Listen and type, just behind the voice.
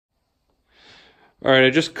All right,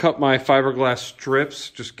 I just cut my fiberglass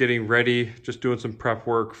strips, just getting ready, just doing some prep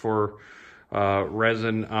work for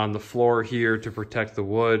resin on the floor here to protect the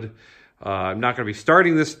wood. I'm not going to be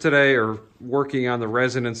starting this today or working on the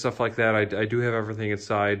resin and stuff like that. I do have everything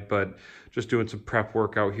inside, but just doing some prep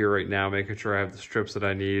work out here right now, making sure I have the strips that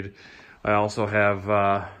I need. I also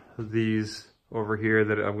have these over here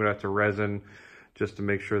that I'm going to have to resin just to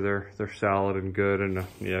make sure they're solid and good. And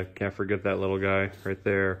yeah, can't forget that little guy right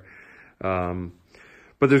there.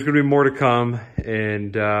 But there's going to be more to come,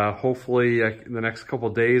 and hopefully in the next couple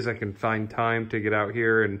of days I can find time to get out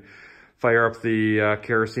here and fire up the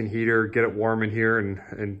kerosene heater, get it warm in here,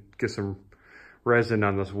 and get some resin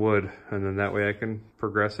on this wood, and then that way I can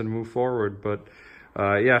progress and move forward. But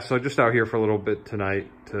yeah, so just out here for a little bit tonight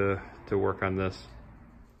to work on this.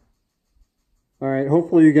 All right,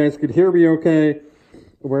 hopefully you guys can hear me okay.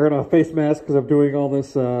 I'm wearing a face mask because I'm doing all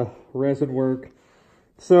this resin work.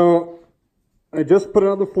 So I just put it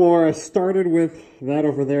on the floor. I started with that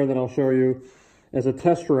over there that I'll show you as a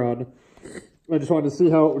test run. I just wanted to see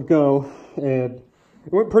how it would go, and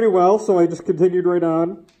it went pretty well, so I just continued right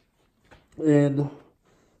on. And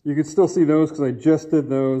you can still see those because I just did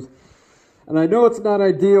those. And I know it's not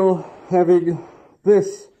ideal having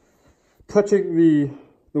this touching the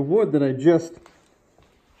wood that I just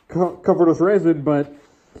covered with resin, but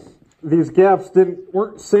these gaps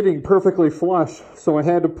weren't sitting perfectly flush, so I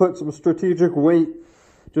had to put some strategic weight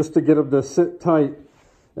just to get them to sit tight.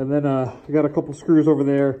 And then I got a couple screws over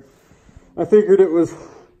there. I figured it was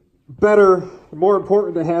better, more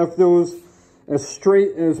important to have those as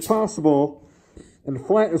straight as possible and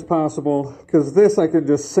flat as possible, because this I can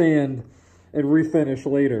just sand and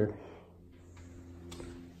refinish later.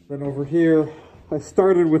 Then over here, I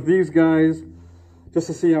started with these guys just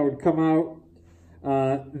to see how it would come out.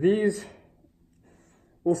 These,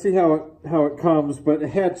 we'll see how it comes, but it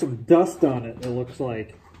had some dust on it, it looks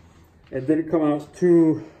like. It didn't come out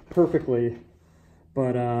too perfectly,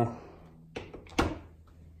 but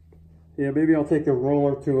yeah, maybe I'll take a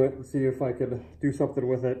roller to it and see if I can do something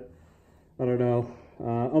with it. I don't know.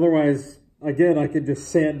 Otherwise, again, I could just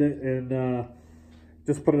sand it and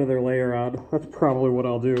just put another layer on. That's probably what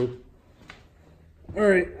I'll do. All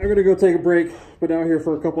right, I'm gonna go take a break. Been out here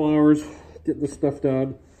for a couple hours, getting this stuff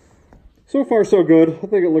done. So far, so good. I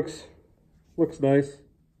think it looks nice.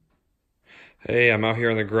 Hey, I'm out here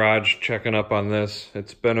in the garage checking up on this.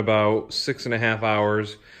 It's been about 6.5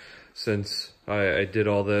 hours since I did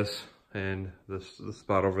all this and the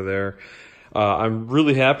spot over there. I'm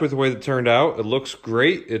really happy with the way it turned out. It looks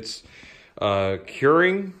great. It's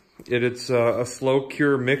curing. It's a slow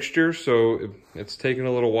cure mixture, so it's taken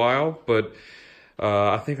a little while, but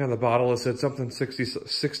I think on the bottle it said something 6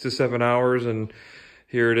 to 7 hours, and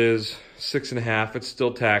here it is 6.5. It's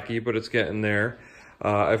still tacky, but it's getting there.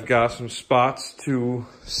 I've got some spots to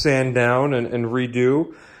sand down and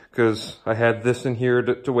redo, because I had this in here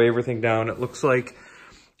to weigh everything down. It looks like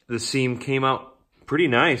the seam came out pretty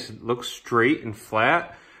nice. It looks straight and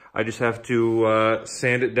flat. I just have to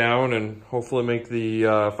sand it down and hopefully make the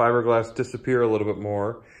fiberglass disappear a little bit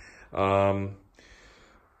more.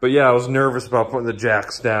 But yeah, I was nervous about putting the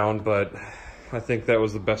jacks down, but I think that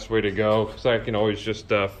was the best way to go, because I can always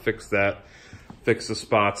just fix the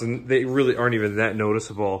spots, and they really aren't even that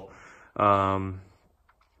noticeable. You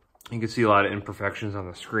can see a lot of imperfections on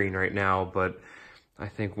the screen right now, but I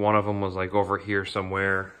think one of them was like over here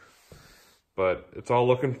somewhere. But it's all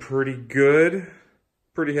looking pretty good.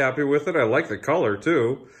 Pretty happy with it. I like the color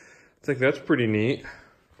too. I think that's pretty neat.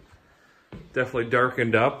 Definitely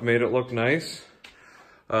darkened up, made it look nice.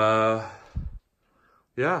 Yeah,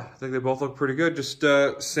 I think they both look pretty good. Just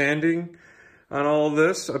sanding on all of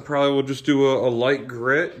this. I probably will just do a light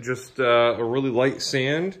grit, just a really light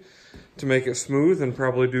sand to make it smooth, and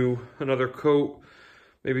probably do another coat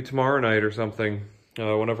maybe tomorrow night or something,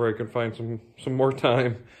 whenever I can find some more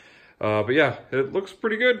time. But yeah, it looks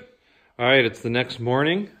pretty good. All right, it's the next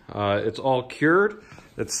morning. It's all cured.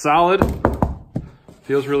 It's solid.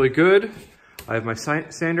 Feels really good. I have my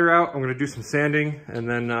sander out. I'm gonna do some sanding and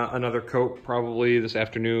then another coat probably this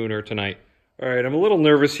afternoon or tonight. All right, I'm a little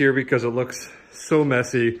nervous here because it looks so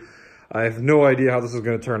messy. I have no idea how this is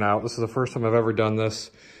gonna turn out. This is the first time I've ever done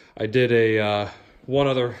this. I did one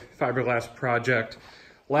other fiberglass project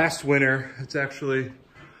last winter. It's actually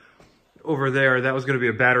over there. That was gonna be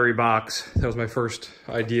a battery box. That was my first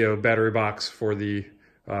idea of battery box for the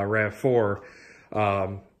Rav4,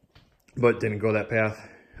 but didn't go that path.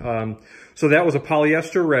 So that was a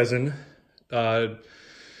polyester resin.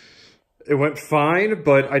 It went fine,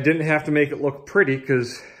 but I didn't have to make it look pretty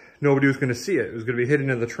because nobody was going to see it. It was going to be hidden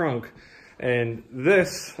in the trunk. And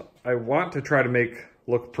this, I want to try to make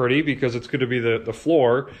look pretty because it's going to be the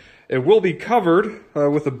floor. It will be covered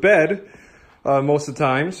with a bed most of the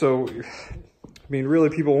time. So, I mean, really,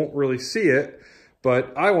 people won't really see it,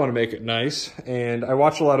 but I want to make it nice. And I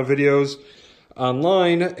watched a lot of videos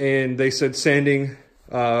online, and they said sanding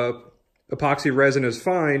epoxy resin is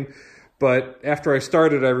fine. But after I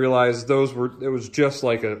started, I realized it was just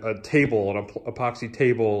like a table, an epoxy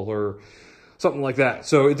table or something like that.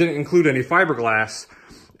 So it didn't include any fiberglass.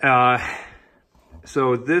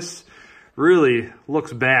 So this really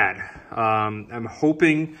looks bad. I'm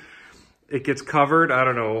hoping it gets covered. I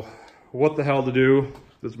don't know what the hell to do.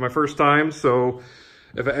 This is my first time, so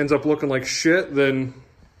if it ends up looking like shit, then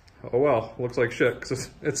oh well, looks like shit,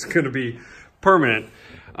 because it's going to be permanent.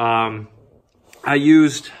 I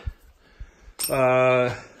used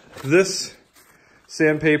this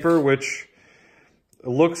sandpaper, which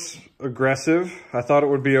looks aggressive. I thought it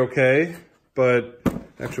would be okay, but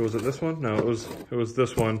actually, was it this one? No, it was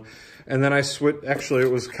this one. And then I switched. Actually,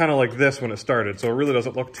 it was kind of like this when it started, so it really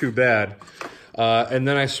doesn't look too bad. And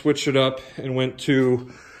then I switched it up and went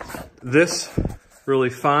to this really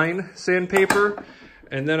fine sandpaper,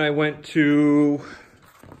 and then I went to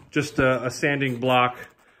just a sanding block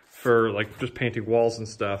for like just painting walls and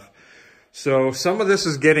stuff. So some of this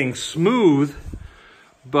is getting smooth,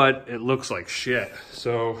 but it looks like shit.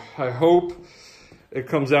 So I hope it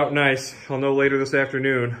comes out nice. I'll know later this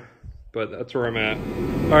afternoon, but that's where I'm at.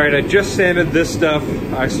 All right, I just sanded this stuff.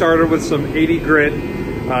 I started with some 80 grit,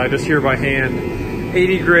 just here by hand.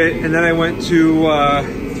 80 grit, and then I went to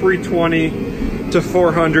 320 to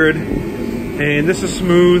 400, and this is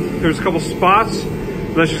smooth. There's a couple spots,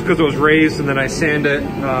 but that's just because it was raised, and then I sand it.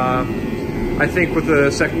 I think with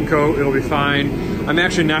the second coat, it'll be fine. I'm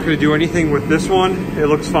actually not going to do anything with this one. It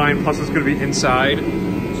looks fine, plus it's going to be inside,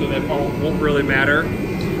 so that won't really matter.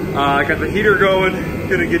 I got the heater going.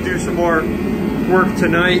 Gonna do some more work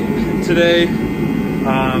today.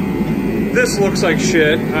 This looks like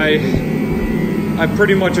shit. I'm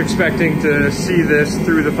pretty much expecting to see this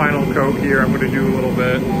through the final coat here. I'm gonna do a little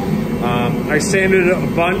bit. I sanded it a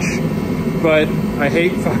bunch, but I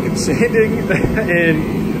hate fucking sanding,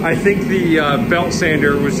 and I think the belt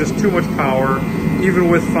sander was just too much power, even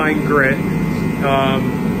with fine grit.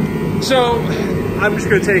 So I'm just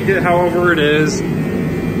gonna take it however it is.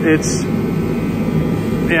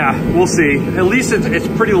 Yeah, we'll see. At least it's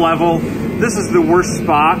pretty level. This is the worst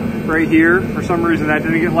spot right here. For some reason that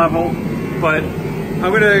didn't get level, but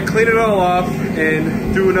I'm gonna clean it all off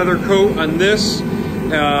and do another coat on this.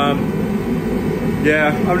 Yeah,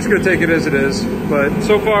 I'm just gonna take it as it is, but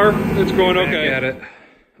so far it's going okay. At it.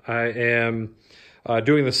 I am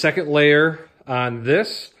doing the second layer on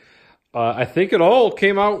this. I think it all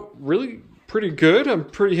came out really pretty good. I'm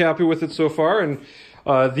pretty happy with it so far, and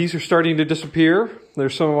these are starting to disappear.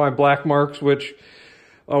 There's some of my black marks, which,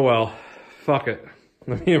 oh well, fuck it.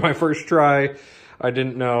 I mean, my first try, I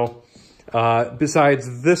didn't know.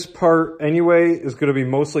 Besides, this part anyway is going to be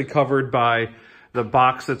mostly covered by the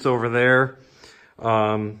box that's over there.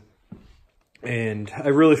 And I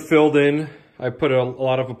really filled in. I put a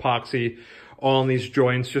lot of epoxy on these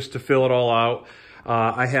joints just to fill it all out.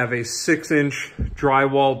 I have a 6-inch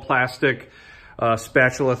drywall plastic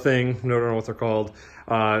spatula thing. I don't know what they're called.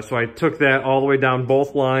 So I took that all the way down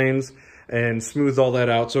both lines and smoothed all that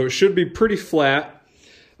out. So it should be pretty flat.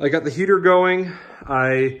 I got the heater going.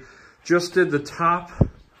 I just did the top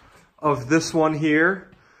of this one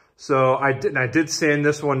here. So I did sand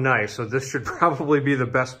this one nice. So this should probably be the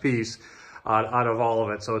best piece out of all of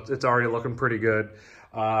it. So it's already looking pretty good.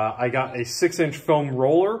 I got a 6-inch foam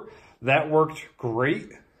roller. That worked great.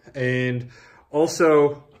 And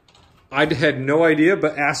also, I had no idea,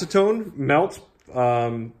 but acetone melts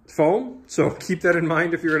foam, so keep that in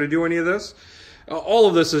mind if you're going to do any of this. All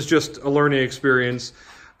of this is just a learning experience.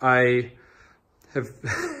 I have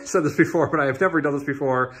said this before, but I have never done this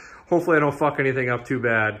before. Hopefully I don't fuck anything up too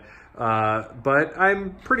bad, but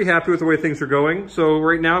I'm pretty happy with the way things are going. So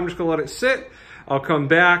right now I'm just going to let it sit. I'll come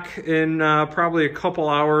back in probably a couple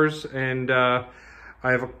hours, and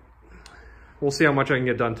we'll see how much I can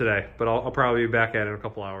get done today, but I'll probably be back at it in a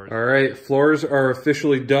couple hours. All right, floors are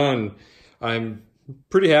officially done. I'm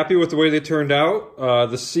pretty happy with the way they turned out.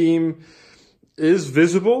 The seam is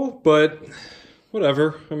visible, but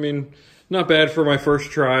whatever. I mean, not bad for my first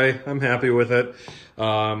try. I'm happy with it.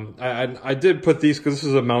 I did put these because this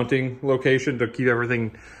is a mounting location to keep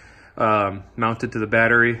everything mounted to the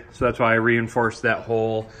battery. So that's why I reinforced that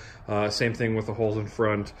hole. Same thing with the holes in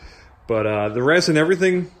front. But the resin,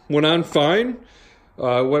 everything went on fine.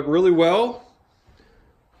 Went really well.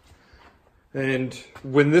 And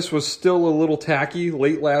when this was still a little tacky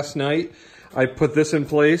late last night, I put this in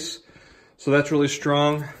place. So that's really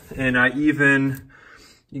strong. And you can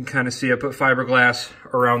kind of see I put fiberglass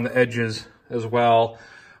around the edges as well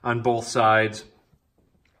on both sides.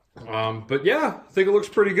 But yeah, I think it looks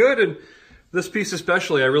pretty good. And this piece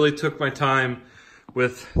especially, I really took my time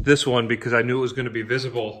with this one because I knew it was going to be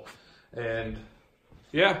visible. And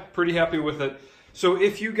yeah, pretty happy with it. So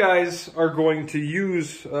if you guys are going to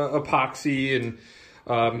use epoxy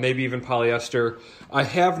and maybe even polyester, I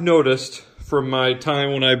have noticed from my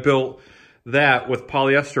time when I built that with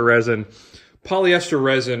polyester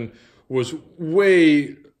resin was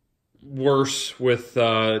way worse with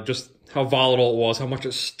just how volatile it was, how much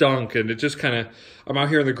it stunk, and it just kind of, I'm out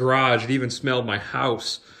here in the garage, it even smelled my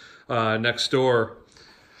house next door.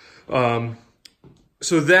 So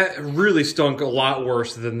that really stunk a lot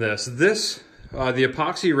worse than this. The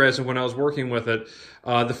epoxy resin, when I was working with it,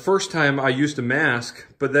 the first time I used a mask,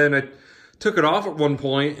 but then I took it off at one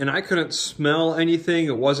point and I couldn't smell anything.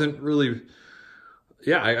 It wasn't really,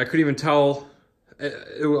 yeah, I couldn't even tell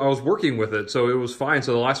I was working with it, so it was fine.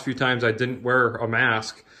 So the last few times I didn't wear a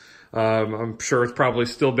mask. I'm sure it's probably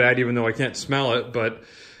still bad even though I can't smell it, but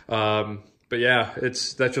yeah,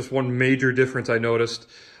 that's just one major difference I noticed.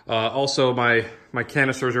 Also, my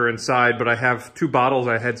canisters are inside, but I have 2 bottles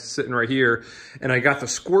I had sitting right here, and I got the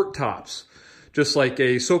squirt tops, just like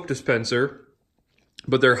a soap dispenser,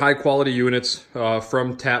 but they're high quality units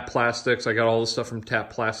from Tap Plastics. I got all this stuff from Tap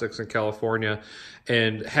Plastics in California,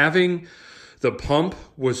 and having the pump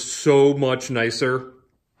was so much nicer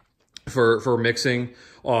for mixing.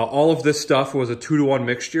 All of this stuff was a 2-to-1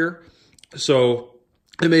 mixture, so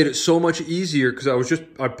it made it so much easier because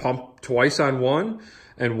I pumped twice on one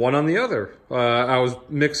and one on the other. I was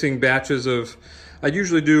mixing batches of, I'd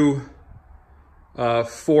usually do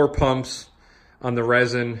 4 pumps on the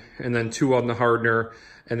resin and then 2 on the hardener,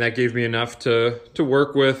 and that gave me enough to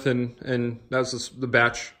work with, and that's the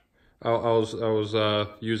batch I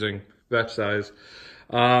was using, batch size.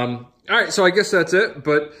 All right, so I guess that's it,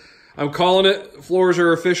 but I'm calling it. Floors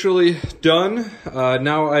are officially done.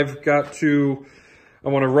 Now I want to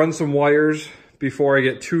run some wires before I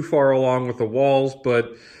get too far along with the walls,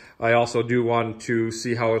 but I also do want to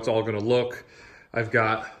see how it's all going to look. I've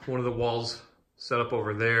got one of the walls set up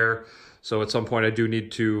over there, so at some point I do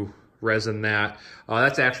need to resin that.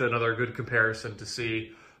 That's actually another good comparison to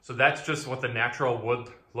see. So that's just what the natural would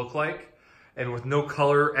look like, and with no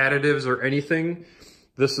color additives or anything,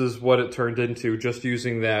 this is what it turned into just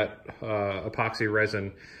using that epoxy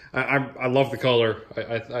resin. I love the color.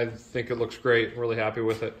 I think it looks great. I'm really happy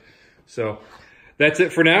with it. So that's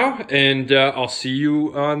it for now, and I'll see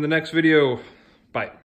you on the next video. Bye.